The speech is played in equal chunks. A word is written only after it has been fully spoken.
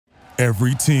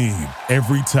Every team,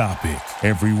 every topic,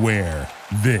 everywhere.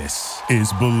 This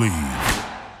is Believe.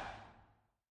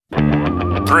 3,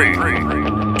 2,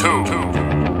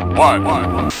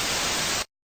 1.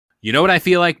 You know what I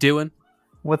feel like doing?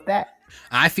 What's that?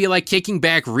 I feel like kicking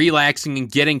back, relaxing,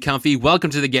 and getting comfy. Welcome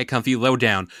to the Get Comfy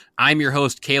Lowdown. I'm your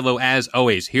host, Kalo, as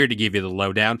always, here to give you the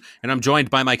lowdown, and I'm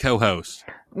joined by my co-host.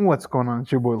 What's going on?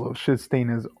 It's your boy Lil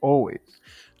Shitstain as always.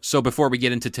 So before we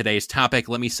get into today's topic,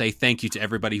 let me say thank you to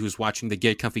everybody who's watching the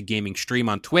Get Comfy Gaming stream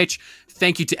on Twitch.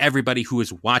 Thank you to everybody who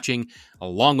is watching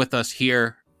along with us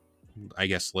here. I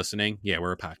guess listening. Yeah,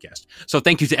 we're a podcast. So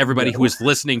thank you to everybody who is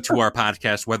listening to our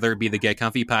podcast, whether it be the Get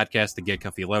Comfy podcast, the Get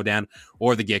Comfy Lowdown,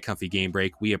 or the Get Comfy Game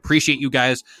Break. We appreciate you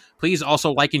guys. Please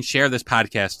also like and share this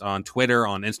podcast on Twitter,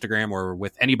 on Instagram, or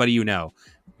with anybody you know.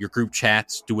 Your group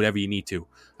chats, do whatever you need to.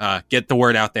 Get the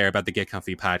word out there about the Get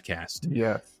Comfy podcast.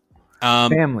 Yes.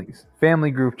 Family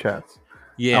group chats.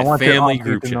 Yeah, I want family your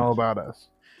group to chat. know about us.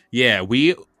 Yeah,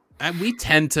 we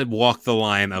tend to walk the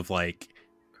line of like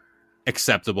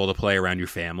acceptable to play around your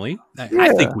family.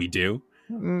 I think we do.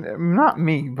 Not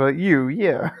me, but you.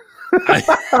 Yeah.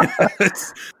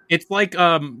 It's like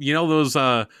you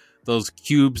know those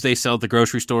cubes they sell at the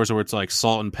grocery stores where it's like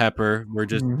salt and pepper. We're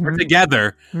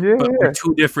together, but we're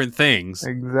two different things.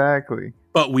 Exactly.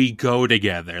 But we go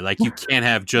together. Like you can't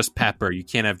have just pepper, you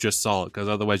can't have just salt, because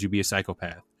otherwise you'd be a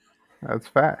psychopath. That's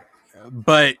fact.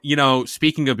 But you know,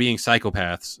 speaking of being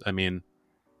psychopaths, I mean,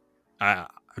 I'm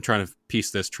trying to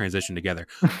piece this transition together,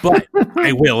 but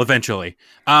I will eventually.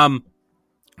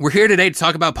 We're here today to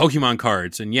talk about Pokemon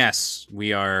cards, and yes,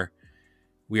 we are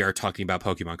talking about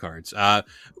Pokemon cards.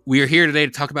 We are here today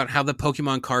to talk about how the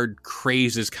Pokemon card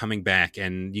craze is coming back,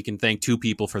 and you can thank two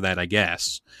people for that, I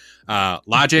guess.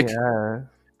 Logic,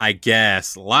 I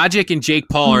guess. Logic and Jake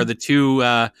Paul are the two,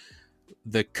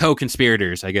 the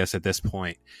co-conspirators, I guess, at this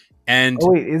point. And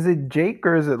wait, is it Jake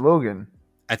or is it Logan?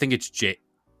 I think it's Jake.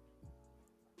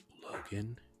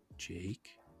 Logan,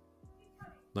 Jake.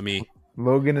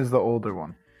 Logan is the older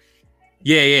one.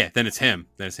 Yeah. Then it's him.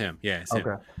 Yeah, it's him.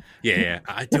 Okay. Yeah.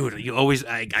 Dude, you always.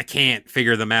 I can't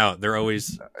figure them out. They're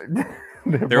always.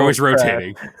 They're always both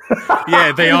rotating.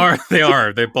 Yeah, they are.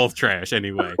 They're both trash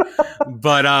anyway.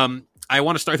 But I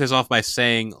want to start this off by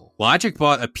saying Logic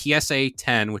bought a PSA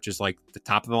 10, which is like the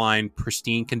top of the line,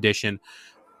 pristine condition,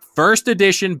 first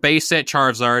edition base set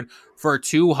Charizard for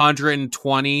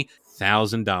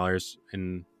 $220,000,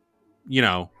 and you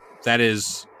know that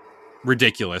is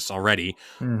ridiculous already.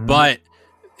 Mm-hmm. But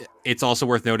it's also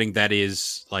worth noting that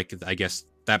is like, I guess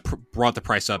that brought the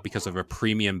price up because of a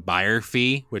premium buyer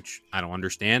fee, which I don't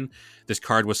understand. This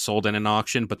card was sold in an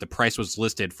auction, but the price was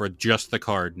listed for just the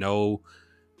card, no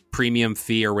premium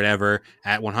fee or whatever,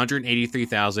 at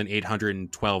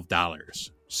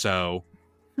 $183,812. So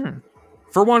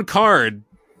for one card,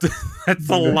 that's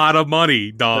a lot of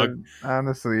money, dog.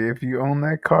 Honestly, if you own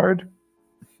that card,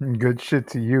 good shit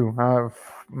to you. I'm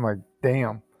like,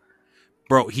 damn.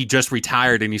 Bro, he just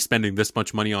retired and he's spending this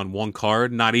much money on one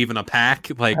card, not even a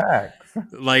pack. Like,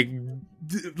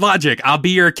 Logic, I'll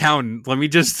be your accountant. Let me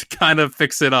just kind of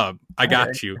fix it up. I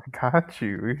got you.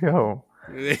 Yo.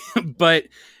 But,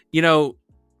 you know,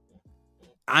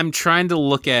 I'm trying to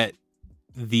look at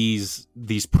these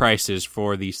prices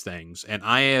for these things, and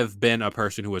I have been a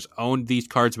person who has owned these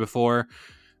cards before.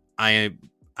 I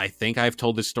think I've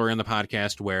told this story on the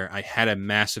podcast where I had a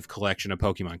massive collection of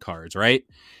Pokemon cards, right?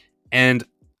 And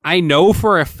I know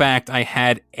for a fact I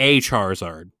had a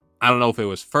Charizard. I don't know if it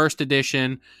was first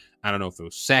edition, I don't know if it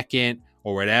was second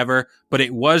or whatever, but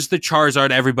it was the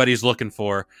Charizard everybody's looking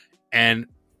for, and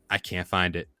I can't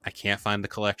find it. I can't find the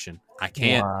collection. I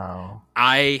can't. Wow.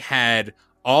 I had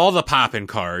all the Poppin'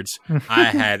 cards. I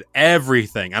had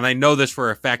everything. And I know this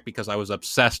for a fact because I was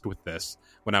obsessed with this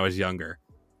when I was younger.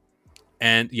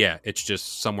 And yeah, it's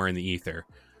just somewhere in the ether.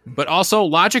 But also,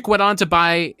 Logic went on to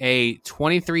buy a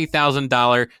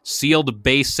 $23,000 sealed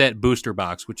base set booster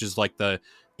box, which is like the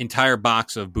entire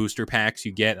box of booster packs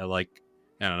you get at, like,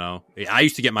 I don't know. I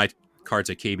used to get my cards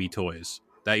at KB Toys.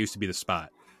 That used to be the spot.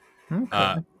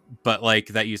 Okay. But like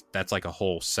that's like a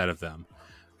whole set of them.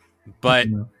 But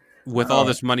with all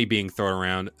this money being thrown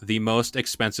around, the most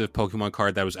expensive Pokemon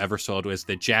card that was ever sold was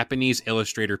the Japanese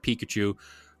Illustrator Pikachu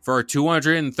for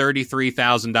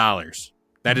 $233,000.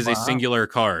 That is a singular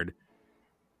card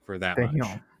for that much.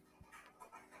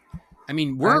 I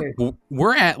mean,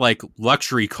 we're at like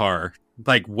luxury car,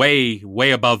 like way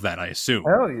above that, I assume.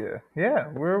 Hell yeah,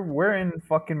 we're in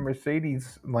fucking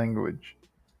Mercedes language.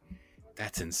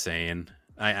 That's insane.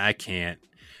 I can't.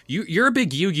 You're a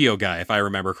big Yu-Gi-Oh guy, if I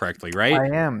remember correctly, right?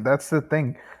 I am. That's the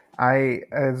thing.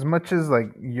 As much as like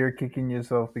you're kicking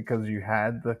yourself because you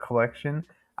had the collection,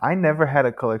 I never had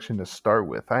a collection to start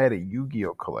with. I had a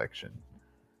Yu-Gi-Oh collection.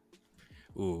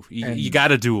 Ooh, you got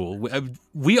to duel.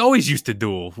 We always used to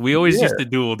duel. We always Yeah. used to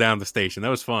duel down the station. That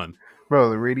was fun. Bro,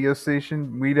 the radio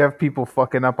station, we'd have people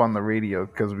fucking up on the radio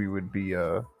because we would be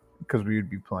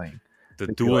playing. The They'd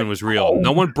be dueling like, was real. "Oh,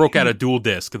 No one broke out a dual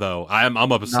disc though. I'm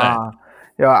upset. Nah.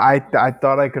 Yeah, I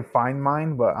thought I could find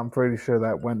mine, but I'm pretty sure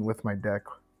that went with my deck.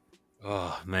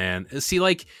 Oh man, see,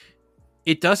 like,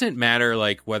 it doesn't matter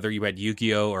like whether you had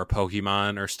Yu-Gi-Oh or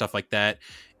Pokemon or stuff like that.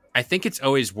 I think it's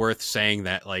always worth saying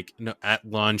that, like, at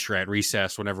lunch or at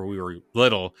recess, whenever we were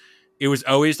little, it was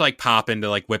always like popping to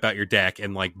like whip out your deck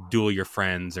and like duel your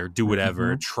friends or do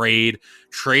whatever.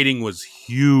 Trading was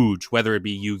huge, whether it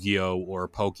be Yu-Gi-Oh or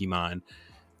Pokemon.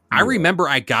 I remember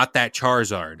I got that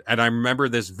Charizard, and I remember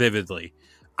this vividly.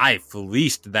 I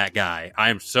fleeced that guy. I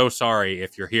am so sorry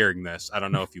if you're hearing this. I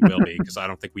don't know if you will be, because I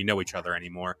don't think we know each other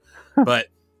anymore. But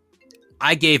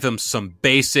I gave him some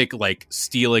basic like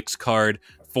Steelix card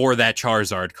for that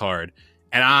Charizard card,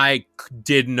 and I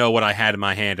didn't know what I had in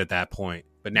my hand at that point.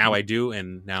 But now I do,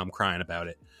 and now I'm crying about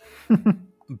it.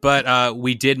 But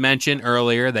we did mention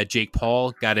earlier that Jake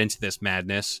Paul got into this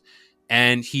madness,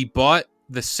 and he bought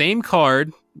the same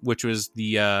card, which was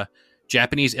the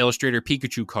Japanese Illustrator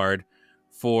Pikachu card,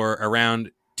 for around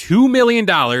 $2 million,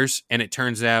 and it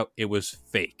turns out it was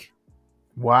fake.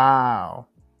 Wow.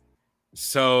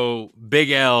 So,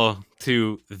 big L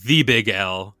to the big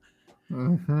L.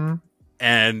 Mm-hmm.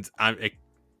 And I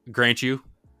grant you,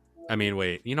 I mean,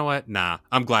 wait, you know what? Nah,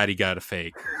 I'm glad he got a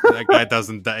fake. That guy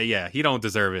doesn't, yeah, he don't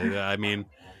deserve it. I mean,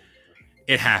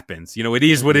 it happens. You know, it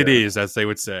is what it is, as they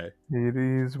would say. It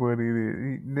is what it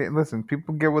is. Listen,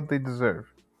 people get what they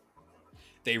deserve.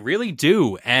 They really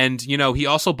do. And, you know, he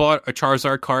also bought a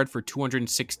Charizard card for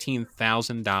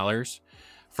 $216,000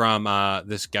 from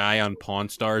this guy on Pawn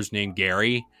Stars named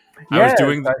Gary. Yes,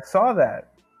 I saw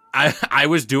that. I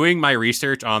was doing my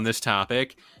research on this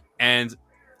topic, and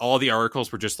all the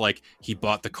articles were just like, he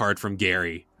bought the card from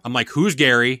Gary. I'm like, who's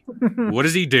Gary? What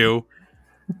does he do?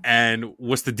 And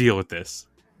what's the deal with this?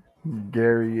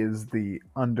 Gary is the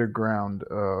underground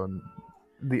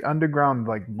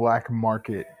like black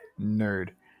market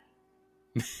nerd.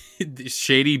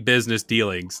 Shady business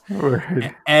dealings.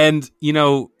 Word. And, you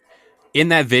know, in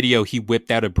that video, he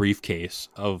whipped out a briefcase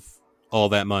of all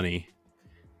that money.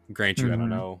 Grant you,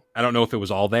 I don't know if it was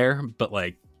all there, but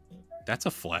like, that's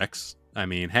a flex. I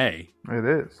mean, hey, It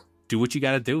is. do what you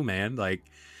got to do, man. Like,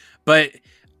 but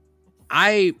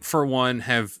I, for one,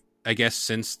 have, I guess,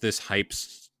 since this hype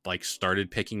like started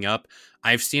picking up,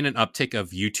 I've seen an uptick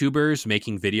of YouTubers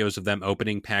making videos of them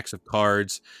opening packs of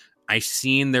cards. I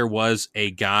seen there was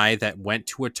a guy that went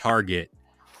to a Target,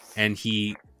 and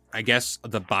he, I guess,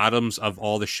 the bottoms of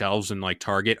all the shelves in like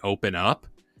Target open up,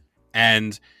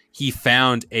 and he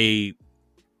found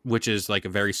which is like a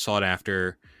very sought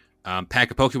after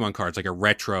pack of Pokemon cards, like a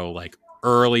retro, like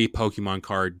early Pokemon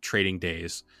card trading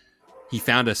days. He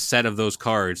found a set of those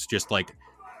cards just like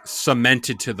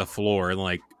cemented to the floor, and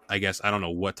like, I guess, I don't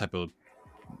know what type of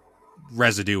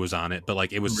residue was on it, but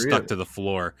like it was stuck to the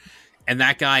floor. And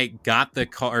that guy got the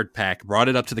card pack, brought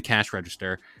it up to the cash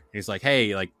register, and he's like,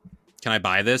 hey, like, can I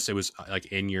buy this? It was like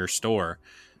in your store.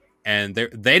 And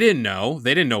they didn't know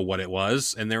what it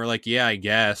was, and they were like, yeah, I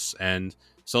guess, and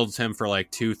sold it to him for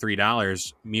like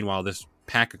 $2-3. Meanwhile, this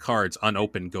pack of cards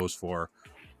unopened goes for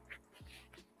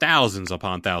thousands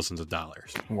upon thousands of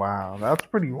dollars. Wow, that's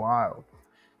pretty wild.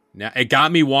 Now, it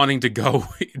got me wanting to go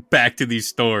back to these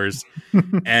stores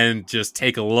and just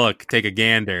take a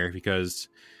gander, because,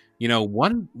 you know,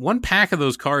 one pack of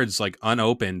those cards, like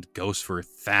unopened, goes for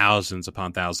thousands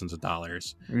upon thousands of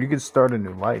dollars. You could start a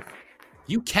new life.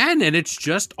 You can, and it's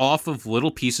just off of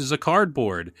little pieces of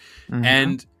cardboard.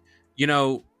 And, you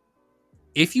know,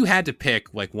 if you had to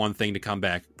pick like one thing to come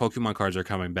back, Pokemon cards are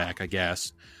coming back, I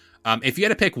guess. If you had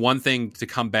to pick one thing to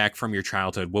come back from your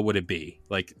childhood, what would it be?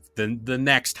 Like the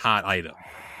next hot item?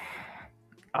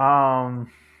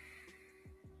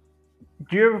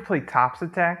 Do you ever play Tops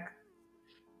Attack?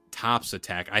 Tops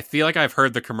Attack. I feel like I've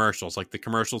heard the commercials. Like the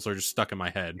commercials are just stuck in my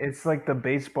head. It's like the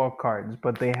baseball cards,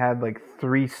 but they had like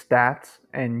 3 stats,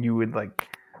 and you would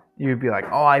be like,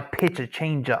 oh, I pitch a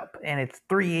changeup, and it's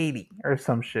 380 or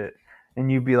some shit. And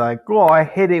you'd be like, oh, I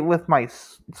hit it with my...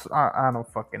 I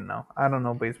don't fucking know. I don't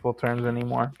know baseball terms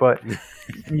anymore. But,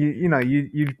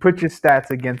 you put your stats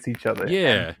against each other.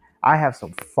 Yeah. And I have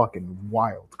some fucking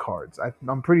wild cards.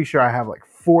 I'm pretty sure I have like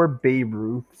 4 Babe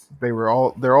Ruths. They're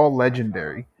all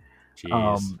legendary.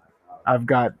 Jeez. I've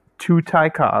got 2 Ty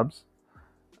Cobbs.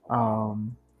 I've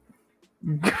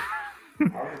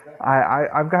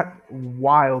got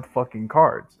wild fucking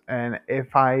cards. And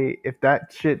if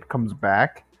that shit comes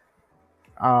back...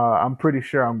 I'm pretty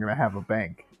sure I'm gonna have a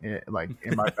bank like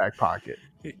in my back pocket.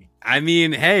 I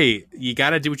mean, hey, you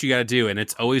got to do what you got to do, and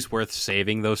it's always worth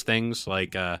saving those things,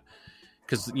 like,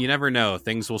 because you never know,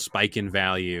 things will spike in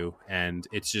value, and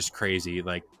it's just crazy.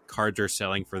 Like, cards are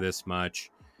selling for this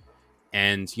much,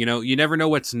 and you never know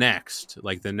what's next,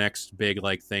 like the next big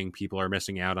like thing people are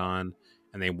missing out on,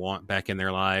 and they want back in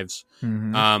their lives.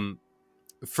 Mhm.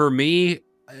 For me,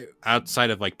 outside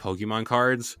of like Pokemon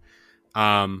cards,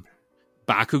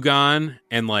 Bakugan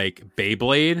and like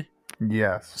Beyblade,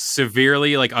 Yes.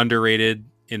 severely like underrated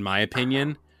in my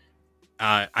opinion.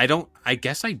 I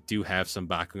guess I do have some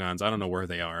Bakugans. I don't know where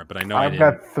they are, but I know I've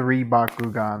got 3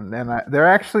 Bakugan, and they're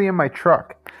actually in my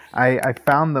truck. I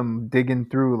found them digging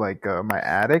through like my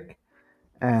attic,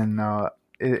 and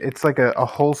it's like a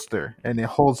holster, and it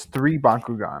holds 3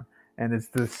 Bakugan, and it's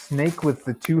the snake with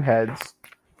the 2 heads.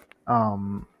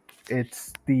 Um,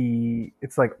 it's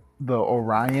like the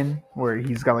Orion where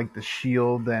he's got like the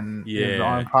shield and his Yeah.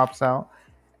 arm pops out,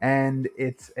 and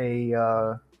it's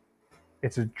a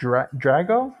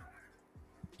Drago.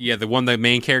 Yeah, the one the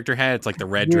main character had, it's like the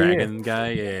red Yeah. dragon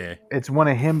guy. Yeah. It's one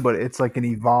of him, but it's like an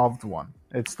evolved one.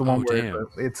 It's the one Oh, where damn.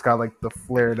 it's got like the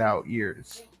flared out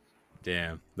ears,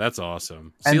 Damn, that's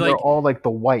awesome. and See, they're like, all like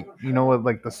the white. You know what?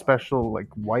 Like the special like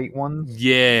white ones.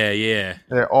 yeah.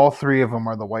 They're all 3 of them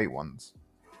are the white ones.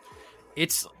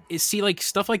 It's see, like,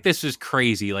 stuff like this is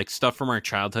crazy. Like, stuff from our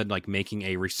childhood, like, making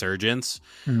a resurgence.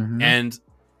 Mhm. And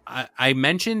I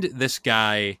mentioned this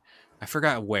guy, I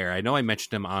forgot where. I know I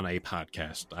mentioned him on a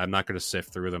podcast. I'm not going to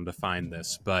sift through them to find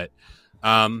this, but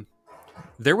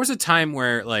there was a time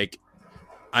where, like,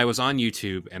 I was on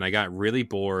YouTube and I got really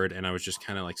bored and I was just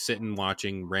kind of like sitting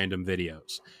watching random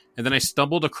videos. And then I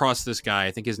stumbled across this guy.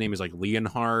 I think his name is like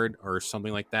Leonhard or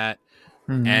something like that.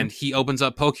 Mhm. And he opens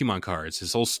up Pokemon cards.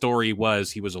 His whole story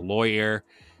was he was a lawyer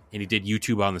and he did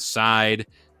YouTube on the side,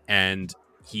 and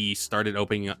he started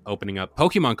opening up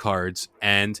Pokemon cards,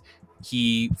 and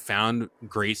he found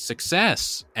great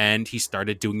success, and he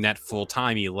started doing that full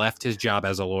time. He left his job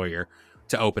as a lawyer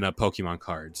to open up Pokemon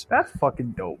cards. That's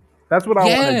fucking dope. That's what I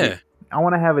want to Yeah, do. I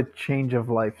want to have a change of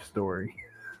life story.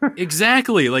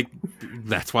 exactly. Like,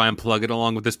 that's why I'm plugging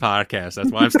along with this podcast. That's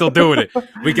why I'm still doing it.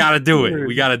 We got to do it.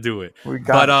 We got to do it. We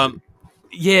got But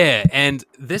yeah, and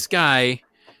this guy,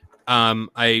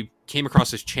 I came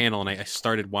across his channel and I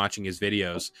started watching his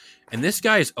videos, and this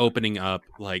guy is opening up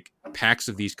like packs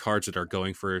of these cards that are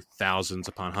going for thousands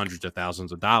upon hundreds of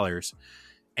thousands of dollars,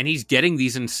 and he's getting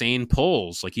these insane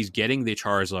pulls. Like, he's getting the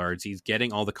Charizards, he's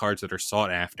getting all the cards that are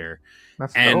sought after.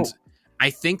 That's And dope. I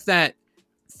think that,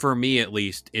 for me at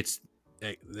least, this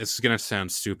is gonna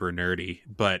sound super nerdy,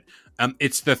 but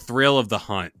it's the thrill of the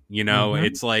hunt. Mhm.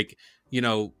 It's like,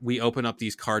 we open up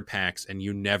these card packs and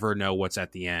you never know what's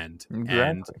at the end.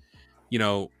 Exactly.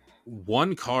 And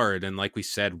one card, and like we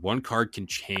said, one card can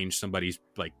change somebody's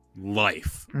like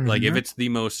life. Like, if Mhm. it's the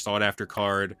most sought after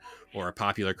card or a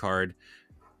popular card,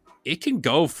 it can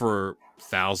go for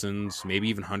thousands, maybe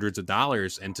even hundreds of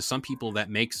dollars, and to some people that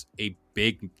makes a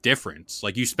big difference.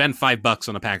 Like, you spend $5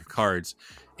 on a pack of cards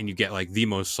and you get like the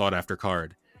most sought after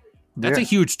card. That's Yeah. a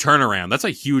huge turnaround. That's a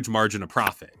huge margin of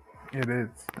profit. It is,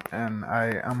 and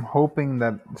I'm hoping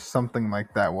that something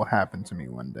like that will happen to me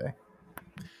one day.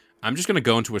 I'm just gonna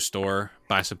go into a store,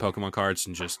 buy some Pokemon cards,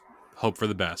 and just hope for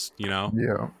the best. Yeah,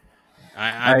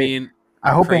 I mean,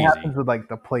 I hope crazy. it happens with like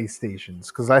the PlayStations,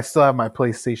 because I still have my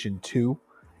PlayStation 2,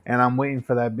 and I'm waiting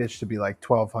for that bitch to be like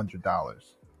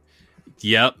 $1,200.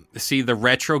 Yep. See, the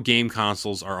retro game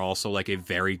consoles are also like a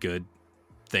very good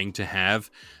thing to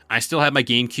have. I still have my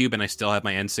GameCube and I still have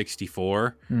my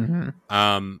N64.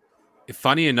 Mm-hmm.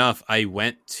 Funny enough, I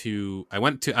went to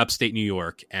upstate New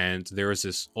York, and there was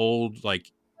this old,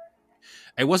 like,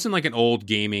 it wasn't like an old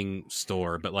gaming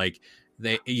store, but like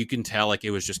you can tell like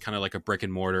it was just kind of like a brick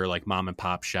and mortar, like, mom and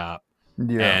pop shop.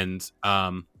 Yeah, And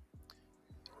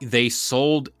they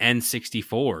sold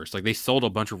N64s. Like, they sold a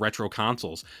bunch of retro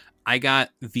consoles. I got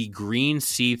the green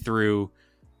see-through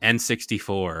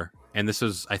N64, and this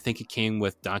was, I think it came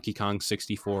with Donkey Kong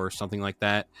 64 or something like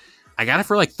that. I got it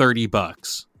for like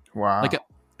 $30. wow. Like,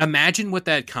 imagine what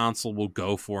that console will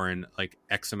go for in like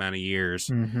X amount of years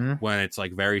Mm-hmm. when it's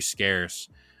like very scarce.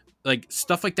 Like,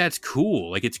 stuff like that's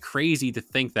cool. Like, it's crazy to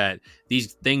think that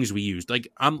these things we used, like,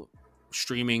 I'm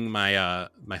streaming my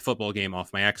my football game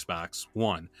off my Xbox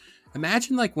One.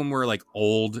 Imagine like when we're like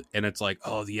old and it's like,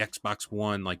 oh, the Xbox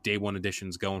One like day one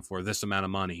edition's going for this amount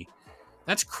of money.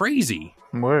 That's crazy.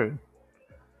 Word.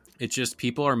 It's just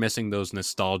people are missing those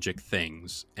nostalgic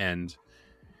things, and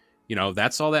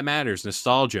that's all that matters.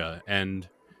 Nostalgia. And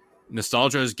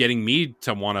nostalgia is getting me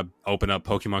to want to open up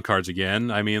Pokemon cards again.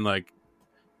 I mean, like,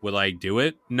 Will I do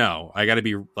it? No. I got to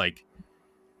be like,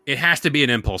 it has to be an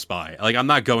impulse buy. Like, I'm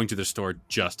not going to the store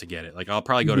just to get it. Like, I'll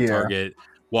probably go to Target,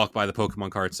 walk by the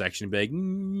Pokemon card section and be like,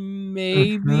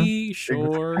 maybe,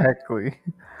 sure. Exactly.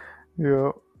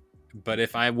 Yeah. But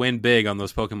if I win big on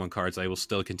those Pokemon cards, I will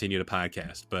still continue to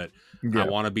podcast. But I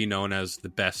want to be known as the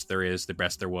best there is, the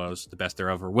best there was, the best there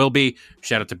ever will be.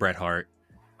 Shout out to Bret Hart,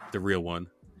 the real one.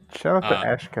 Shout out to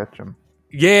Ash Ketchum.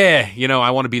 Yeah,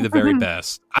 I want to be the very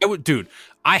best.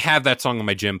 I have that song on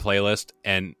my gym playlist,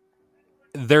 and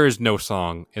there is no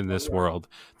song in this world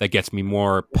that gets me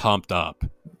more pumped up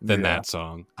than that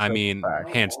song. I mean,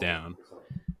 hands down.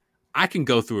 I can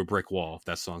go through a brick wall if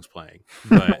that song's playing,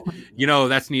 but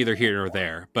that's neither here nor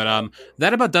there. But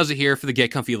that about does it here for the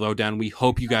Get Comfy Lowdown. We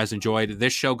hope you guys enjoyed.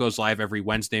 This show goes live every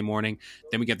Wednesday morning.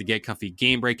 Then we get the Get Comfy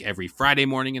Game Break every Friday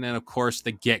morning. And then, of course,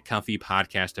 the Get Comfy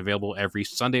podcast available every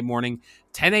Sunday morning,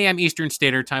 10 a.m. Eastern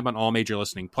Standard Time on all major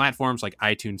listening platforms like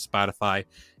iTunes, Spotify,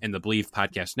 and the Believe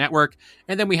Podcast Network.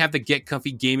 And then we have the Get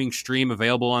Comfy Gaming stream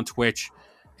available on Twitch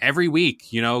every week.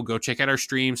 Go check out our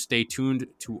streams. Stay tuned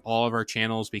to all of our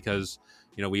channels because,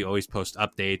 we always post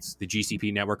updates. The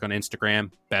GCP Network on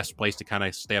Instagram, best place to kind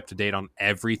of stay up to date on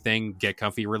everything Get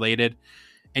Comfy related.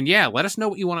 And let us know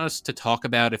what you want us to talk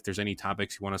about. If there's any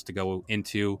topics you want us to go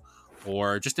into,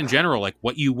 or just in general, like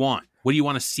what you want. What do you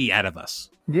want to see out of us?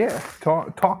 Yeah,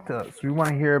 talk to us. We want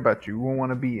to hear about you. We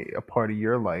want to be a part of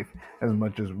your life as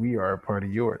much as we are a part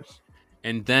of yours.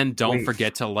 And then don't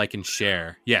forget to like and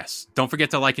share. Yes, don't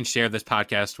forget to like and share this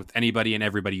podcast with anybody and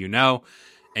everybody you know.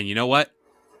 And you know what?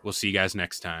 We'll see you guys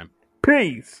next time.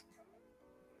 Peace.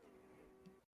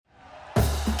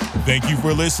 Thank you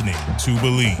for listening to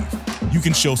Believe. You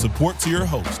can show support to your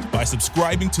host by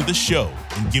subscribing to the show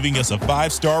and giving us a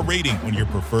 5-star rating on your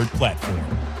preferred platform.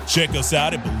 Check us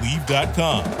out at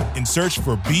Believe.com and search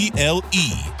for BLEAV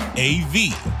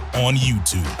on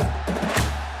YouTube.